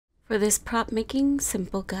For this prop making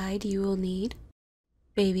simple guide, you will need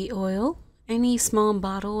baby oil, any small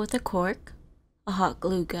bottle with a cork, a hot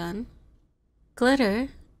glue gun,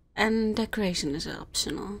 glitter, and decoration is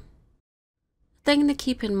optional. The thing to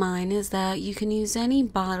keep in mind is that you can use any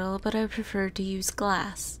bottle, but I prefer to use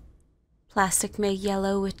glass. Plastic may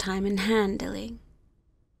yellow with time and handling.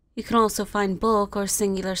 You can also find bulk or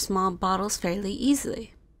singular small bottles fairly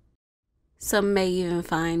easily. Some may even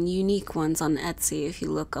find unique ones on Etsy if you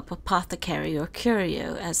look up apothecary or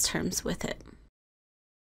curio as terms with it.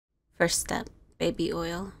 First step, baby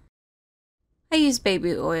oil. I use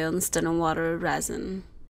baby oil instead of water or resin.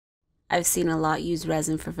 I've seen a lot use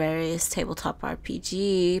resin for various tabletop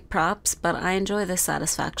RPG props, but I enjoy the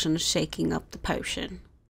satisfaction of shaking up the potion.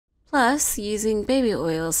 Plus, using baby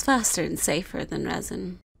oil is faster and safer than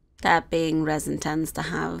resin. That being, resin tends to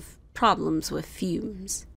have problems with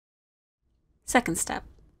fumes. Second step,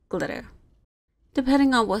 glitter.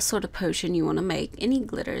 Depending on what sort of potion you want to make, any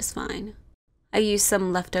glitter is fine. I used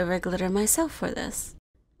some leftover glitter myself for this.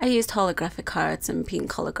 I used holographic hearts and pink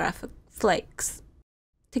holographic flakes.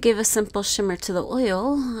 To give a simple shimmer to the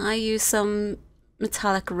oil, I used some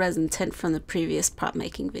metallic resin tint from the previous prop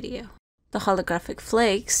making video. The holographic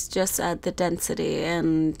flakes just add the density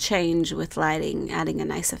and change with lighting, adding a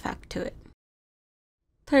nice effect to it.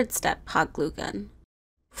 Third step, hot glue gun.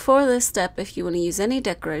 For this step, if you want to use any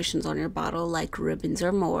decorations on your bottle, like ribbons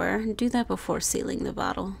or more, do that before sealing the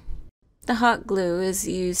bottle. The hot glue is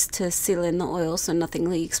used to seal in the oil so nothing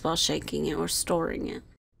leaks while shaking it or storing it.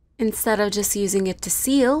 Instead of just using it to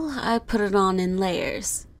seal, I put it on in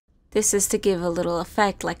layers. This is to give a little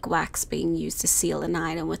effect like wax being used to seal an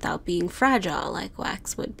item without being fragile like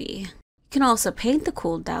wax would be. You can also paint the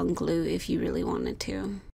cooled down glue if you really wanted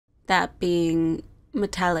to. That being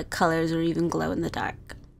metallic colors or even glow in the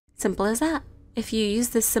dark. Simple as that. If you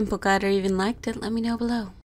used this simple guide or even liked it, let me know below.